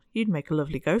Furnival, you'd make a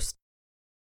lovely ghost."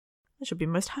 "I should be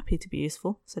most happy to be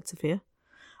useful," said Sophia.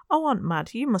 "Oh, Aunt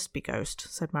Mad, you must be ghost,"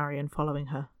 said Marion, following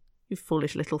her. "You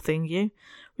foolish little thing, you.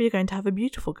 We are going to have a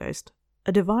beautiful ghost.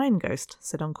 A divine ghost,"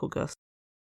 said Uncle Gus.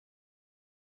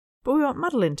 "But we want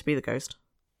Madeline to be the ghost,"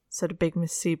 said a big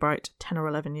Miss Seabright, 10 or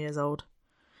 11 years old.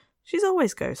 "She's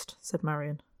always ghost," said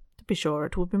Marion. "To be sure,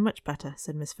 it would be much better,"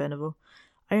 said Miss Furnival.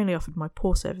 "I only offered my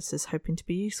poor services hoping to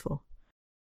be useful.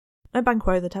 No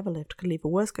Banquo that ever lived could leave a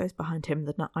worse ghost behind him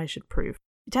than I should prove.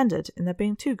 It ended in there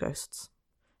being 2 ghosts.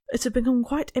 It had become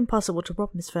quite impossible to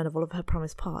rob Miss Furnival of her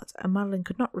promised part, and Madeline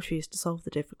could not refuse to solve the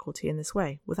difficulty in this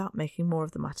way, without making more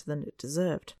of the matter than it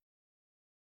deserved.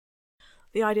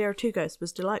 The idea of 2 ghosts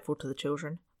was delightful to the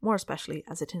children, more especially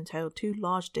as it entailed 2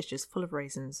 large dishes full of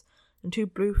raisins, and 2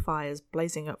 blue fires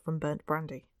blazing up from burnt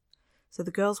brandy. So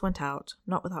the girls went out,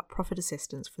 not without proffered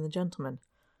assistance from the gentlemen,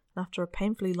 and after a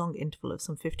painfully long interval of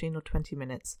some 15 or 20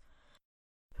 minutes,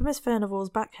 for Miss Furnival's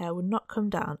back hair would not come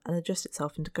down and adjust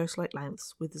itself into ghost-like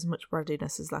lengths with as much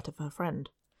readiness as that of her friend,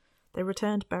 they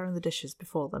returned bearing the dishes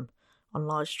before them on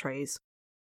large trays.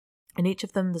 In each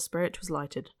of them the spirit was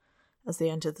lighted as they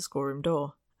entered the schoolroom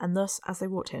door, and thus, as they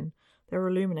walked in, they were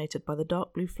illuminated by the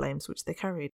dark blue flames which they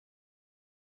carried.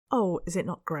 "Oh, is it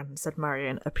not grand?" said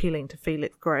Marion, appealing to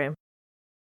Felix Graham.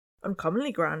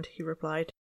 "Uncommonly grand," he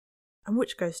replied. "And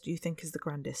which ghost do you think is the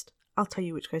grandest? I'll tell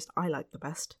you which ghost I like the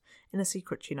best. In a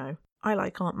secret, you know. I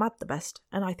like Aunt Mad the best,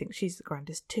 and I think she's the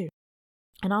grandest too.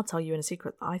 And I'll tell you in a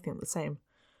secret that I think the same.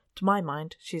 To my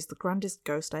mind, she is the grandest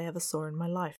ghost I ever saw in my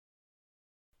life."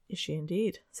 "Is she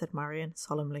indeed?" said Marion,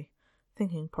 solemnly,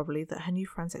 thinking probably that her new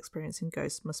friend's experience in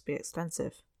ghosts must be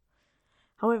extensive.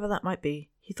 However that might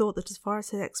be, he thought that as far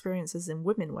as his experiences in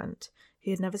women went,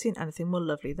 he had never seen anything more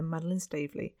lovely than Madeline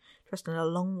Stavely, dressed in a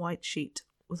long white sheet,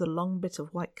 with a long bit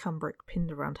of white cambric pinned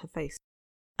around her face.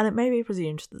 And it may be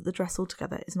presumed that the dress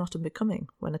altogether is not unbecoming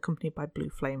when accompanied by blue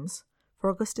flames, for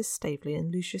Augustus Stavely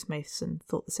and Lucius Mason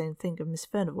thought the same thing of Miss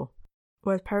Furnival,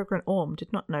 whereas Peregrine Orme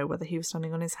did not know whether he was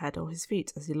standing on his head or his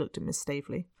feet as he looked at Miss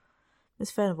Stavely. Miss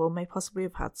Furnival may possibly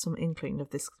have had some inkling of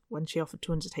this when she offered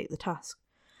to undertake the task,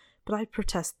 but I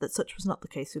protest that such was not the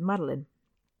case with Madeline.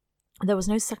 There was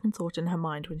no second thought in her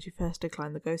mind when she first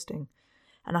declined the ghosting,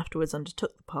 and afterwards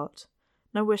undertook the part.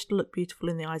 No wish to look beautiful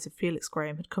in the eyes of Felix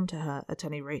Graham had come to her, at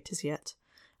any rate, as yet,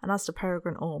 and as to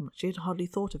Peregrine Orme, she had hardly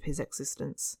thought of his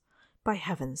existence. "By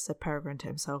heavens," said Peregrine to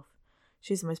himself,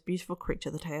 "she is the most beautiful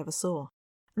creature that I ever saw."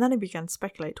 And then he began to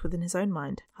speculate within his own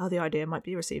mind how the idea might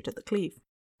be received at the Cleeve.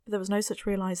 But there was no such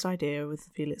realised idea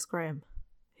with Felix Graham.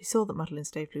 He saw that Madeline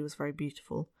Stavely was very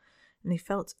beautiful, and he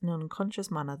felt in an unconscious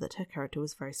manner that her character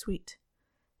was very sweet.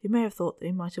 He may have thought that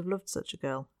he might have loved such a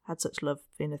girl, had such love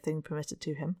been a thing permitted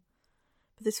to him.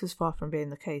 But this was far from being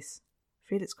the case.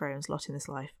 Felix Graham's lot in this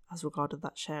life, as regarded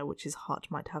that share which his heart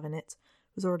might have in it,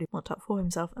 was already marked up for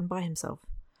himself and by himself.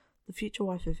 The future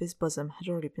wife of his bosom had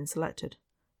already been selected.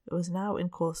 It was now in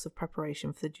course of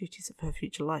preparation for the duties of her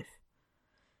future life.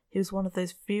 He was one of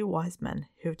those few wise men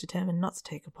who have determined not to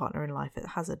take a partner in life at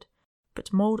hazard, but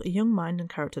to mould a young mind and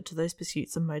character to those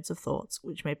pursuits and modes of thoughts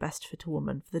which may best fit a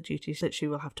woman for the duties that she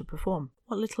will have to perform.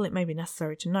 What little it may be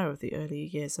necessary to know of the earlier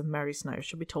years of Mary Snow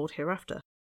shall be told hereafter.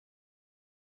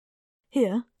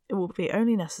 Here it will be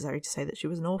only necessary to say that she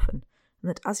was an orphan, and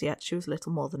that as yet she was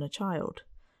little more than a child,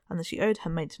 and that she owed her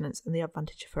maintenance and the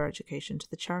advantage of her education to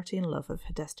the charity and love of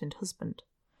her destined husband.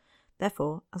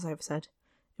 Therefore, as I have said,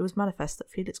 it was manifest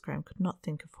that Felix Graham could not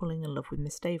think of falling in love with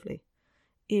Miss Stavely,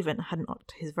 even had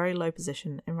not his very low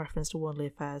position in reference to worldly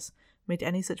affairs made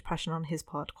any such passion on his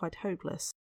part quite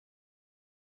hopeless.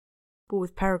 But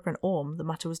with Peregrine Orme the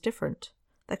matter was different.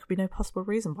 There could be no possible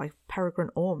reason why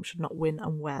Peregrine Orme should not win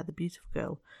and wear the beautiful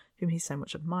girl whom he so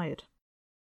much admired.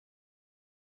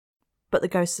 But the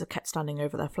ghosts have kept standing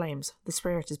over their flames, the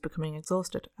spirit is becoming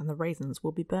exhausted, and the raisins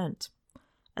will be burnt.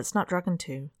 At Snapdragon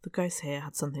 2, the ghosts here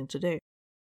had something to do.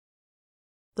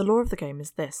 The law of the game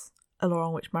is this, a law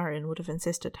on which Marion would have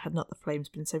insisted had not the flames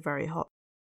been so very hot: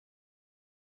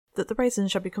 that the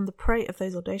raisins shall become the prey of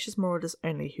those audacious marauders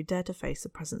only who dare to face the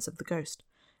presence of the ghost,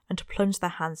 and to plunge their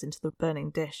hands into the burning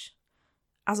dish.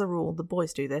 As a rule, the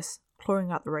boys do this,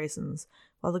 clawing out the raisins,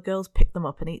 while the girls pick them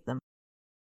up and eat them.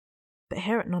 But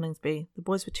here at Noningsby, the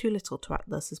boys were too little to act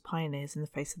thus as pioneers in the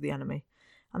face of the enemy,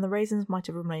 and the raisins might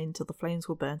have remained till the flames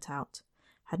were burnt out,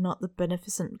 had not the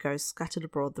beneficent ghost scattered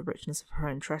abroad the richness of her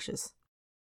own treasures.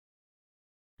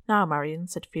 "Now, Marion,"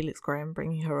 said Felix Graham,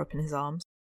 bringing her up in his arms.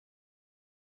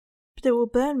 "But it will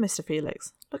burn, Mr.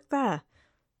 Felix. Look there.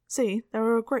 See, there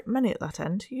are a great many at that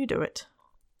end. You do it."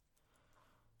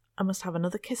 "I must have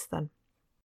another kiss, then."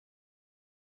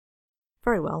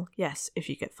 "Very well, yes, if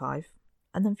you get 5.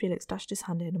 And then Felix dashed his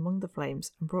hand in among the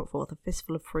flames and brought forth a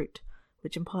fistful of fruit,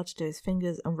 which imparted to his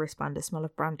fingers and wristband a smell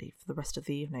of brandy for the rest of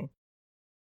the evening.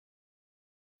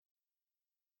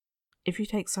 "If you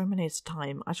take so many at a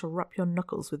time, I shall rap your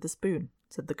knuckles with the spoon,"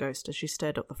 said the ghost as she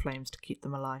stirred up the flames to keep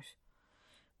them alive.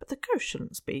 "But the ghost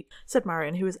shouldn't speak," said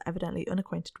Marion, who was evidently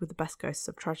unacquainted with the best ghosts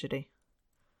of tragedy.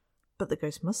 "But the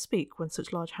ghost must speak when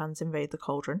such large hands invade the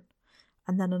cauldron."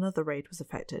 And then another raid was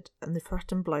effected, and the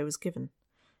threatened blow was given.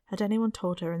 Had anyone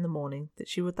told her in the morning that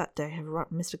she would that day have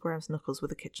rapped Mr. Graham's knuckles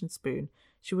with a kitchen spoon,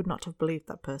 she would not have believed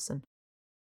that person.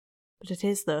 But it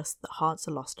is thus that hearts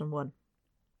are lost and won.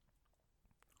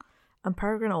 And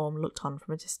Peregrine Orme looked on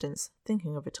from a distance,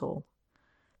 thinking of it all.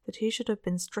 That he should have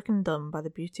been stricken dumb by the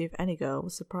beauty of any girl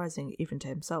was surprising even to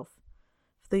himself.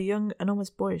 For though young and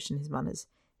almost boyish in his manners,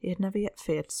 he had never yet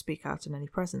feared to speak out in any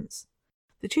presence.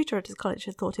 The tutor at his college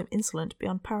had thought him insolent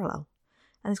beyond parallel,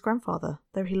 and his grandfather,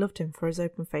 though he loved him for his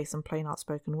open face and plain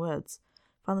outspoken words,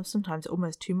 found them sometimes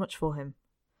almost too much for him.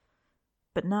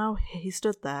 But now he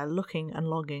stood there, looking and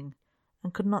longing,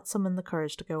 and could not summon the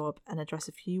courage to go up and address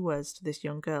a few words to this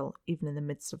young girl, even in the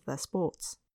midst of their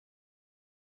sports.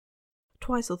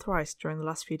 Twice or thrice during the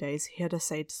last few days he had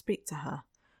essayed to speak to her,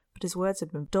 but his words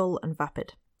had been dull and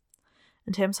vapid,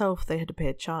 and to himself they had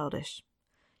appeared childish.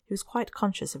 He was quite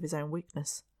conscious of his own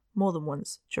weakness. More than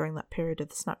once, during that period of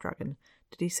the Snapdragon,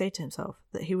 did he say to himself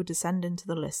that he would descend into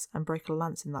the lists and break a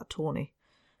lance in that tourney,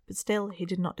 but still he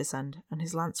did not descend, and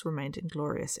his lance remained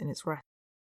inglorious in its rest.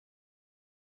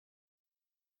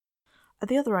 At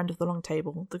the other end of the long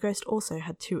table, the ghost also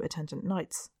had 2 attendant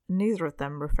knights, and neither of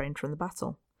them refrained from the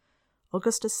battle.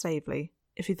 Augustus Staveley,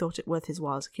 if he thought it worth his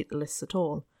while to keep the lists at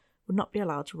all, would not be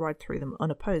allowed to ride through them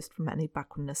unopposed from any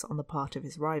backwardness on the part of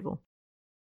his rival.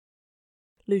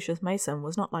 Lucius Mason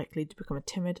was not likely to become a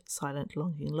timid, silent,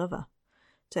 longing lover.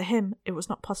 To him it was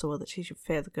not possible that he should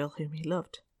fear the girl whom he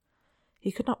loved.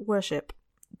 He could not worship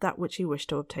that which he wished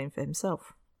to obtain for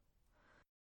himself.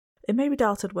 It may be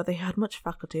doubted whether he had much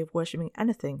faculty of worshipping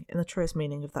anything in the truest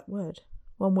meaning of that word.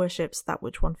 One worships that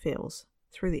which one feels,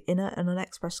 through the inner and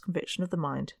unexpressed conviction of the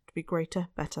mind, to be greater,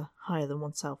 better, higher than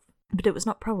oneself. But it was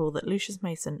not probable that Lucius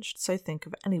Mason should so think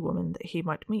of any woman that he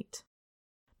might meet.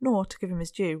 Nor, to give him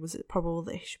his due, was it probable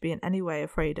that he should be in any way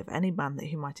afraid of any man that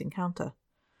he might encounter.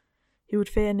 He would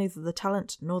fear neither the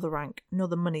talent, nor the rank, nor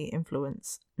the money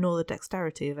influence, nor the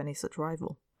dexterity of any such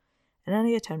rival. In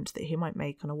any attempt that he might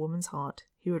make on a woman's heart,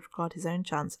 he would regard his own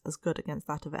chance as good against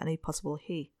that of any possible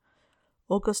he.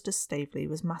 Augustus Staveley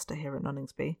was master here at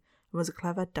Noningsby, and was a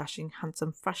clever, dashing,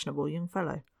 handsome, fashionable young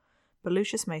fellow, but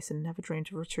Lucius Mason never dreamed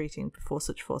of retreating before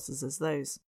such forces as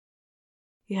those.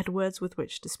 He had words with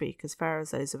which to speak as fair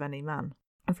as those of any man,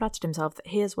 and flattered himself that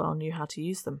he as well knew how to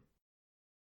use them.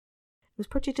 It was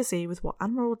pretty to see with what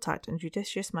admirable tact and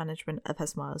judicious management of her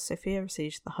smiles Sophia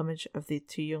received the homage of the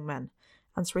 2 young men,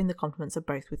 answering the compliments of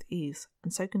both with ease,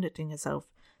 and so conducting herself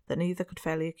that neither could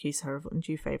fairly accuse her of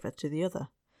undue favour to the other.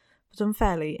 But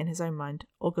unfairly, in his own mind,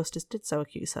 Augustus did so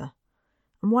accuse her.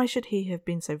 And why should he have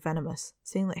been so venomous,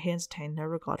 seeing that he entertained no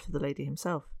regard for the lady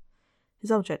himself?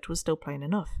 His object was still plain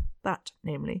enough, that,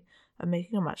 namely, of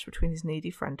making a match between his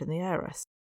needy friend and the heiress.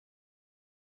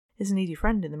 His needy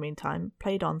friend, in the meantime,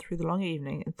 played on through the long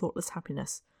evening in thoughtless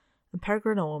happiness, and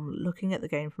Peregrine Orme, looking at the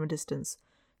game from a distance,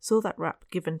 saw that rap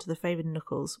given to the favoured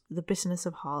knuckles with a bitterness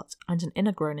of heart and an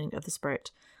inner groaning of the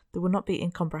spirit that would not be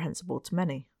incomprehensible to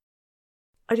many.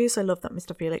 "I do so love that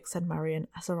Mr. Felix," said Marion,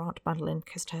 as her Aunt Madeline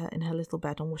kissed her in her little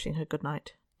bed on wishing her good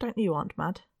night. "Don't you, Aunt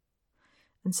Mad?"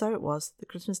 And so it was that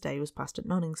Christmas Day was passed at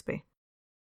Noningsby.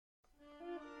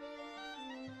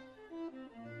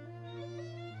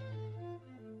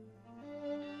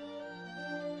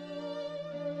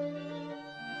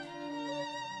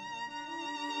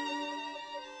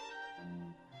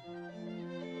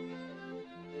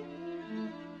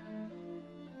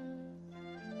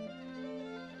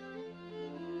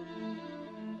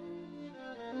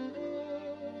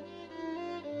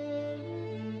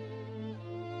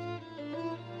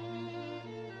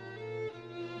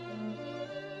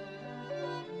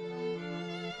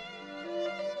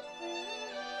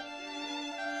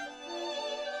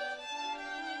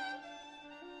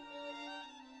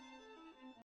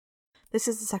 This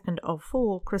is the second of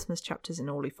 4 Christmas chapters in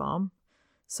Orley Farm,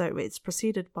 so it's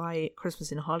preceded by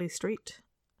Christmas in Harley Street,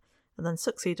 and then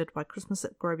succeeded by Christmas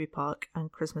at Groby Park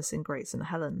and Christmas in Great St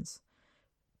Helens.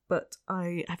 But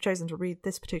I have chosen to read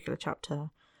this particular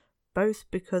chapter both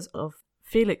because of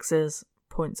Felix's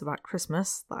points about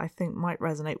Christmas that I think might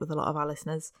resonate with a lot of our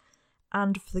listeners,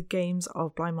 and for the games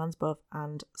of Blind Man's Buff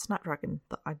and Snapdragon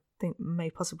that I think may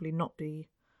possibly not be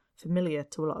familiar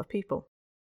to a lot of people.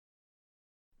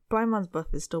 Blind Man's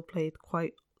Buff is still played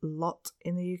quite a lot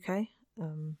in the UK.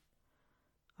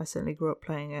 I certainly grew up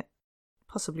playing it.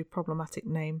 Possibly problematic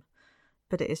name,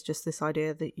 but it is just this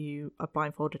idea that you are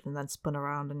blindfolded and then spun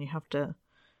around and you have to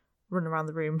run around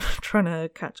the room trying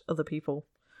to catch other people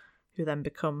who then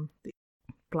become the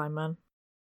blind man.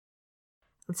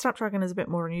 And Snapdragon is a bit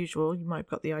more unusual. You might have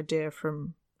got the idea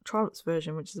from Trollop's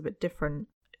version, which is a bit different.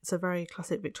 It's a very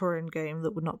classic Victorian game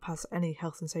that would not pass any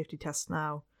health and safety tests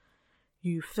now.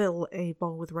 You fill a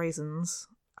bowl with raisins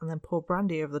and then pour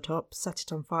brandy over the top, set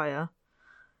it on fire,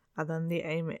 and then the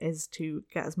aim is to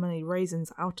get as many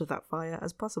raisins out of that fire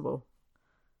as possible.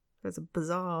 It's a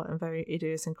bizarre and very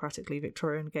idiosyncratically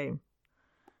Victorian game,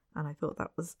 and I thought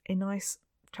that was a nice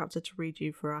chapter to read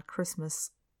you for our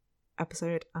Christmas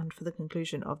episode and for the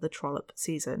conclusion of the Trollop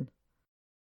season.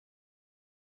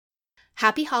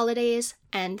 Happy holidays,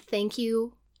 and thank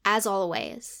you, as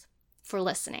always, for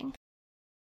listening.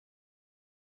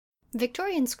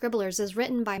 Victorian Scribblers is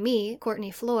written by me,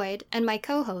 Courtney Floyd, and my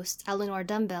co-host, Eleanor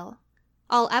Dumbill.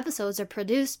 All episodes are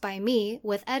produced by me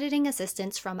with editing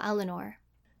assistance from Eleanor.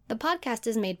 The podcast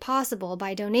is made possible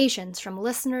by donations from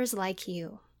listeners like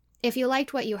you. If you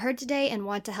liked what you heard today and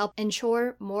want to help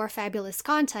ensure more fabulous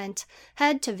content,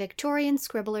 head to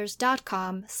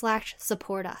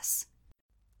victorianscribblers.com/support us.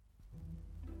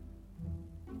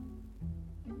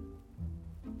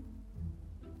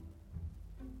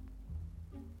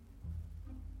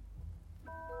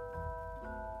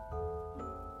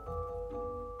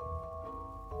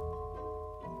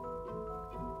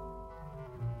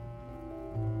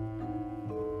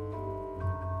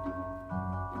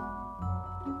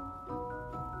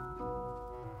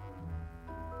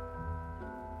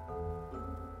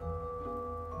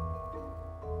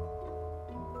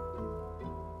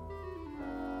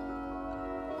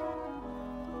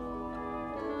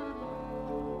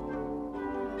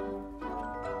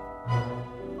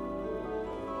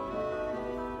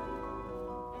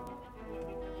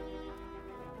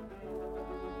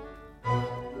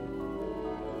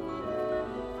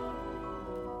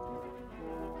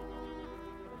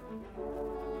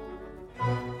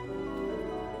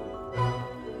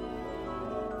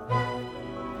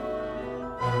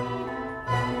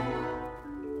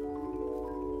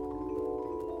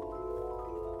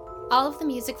 All of the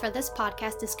music for this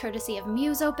podcast is courtesy of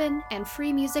MuseOpen and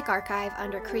Free Music Archive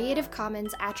under Creative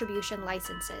Commons Attribution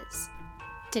licenses.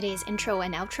 Today's intro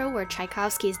and outro were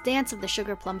Tchaikovsky's Dance of the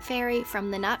Sugar Plum Fairy from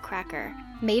The Nutcracker,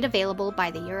 made available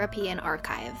by the European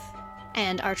Archive.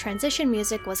 And our transition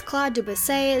music was Claude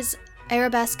Debussy's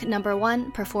Arabesque No.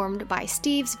 1, performed by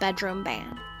Steve's Bedroom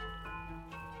Band.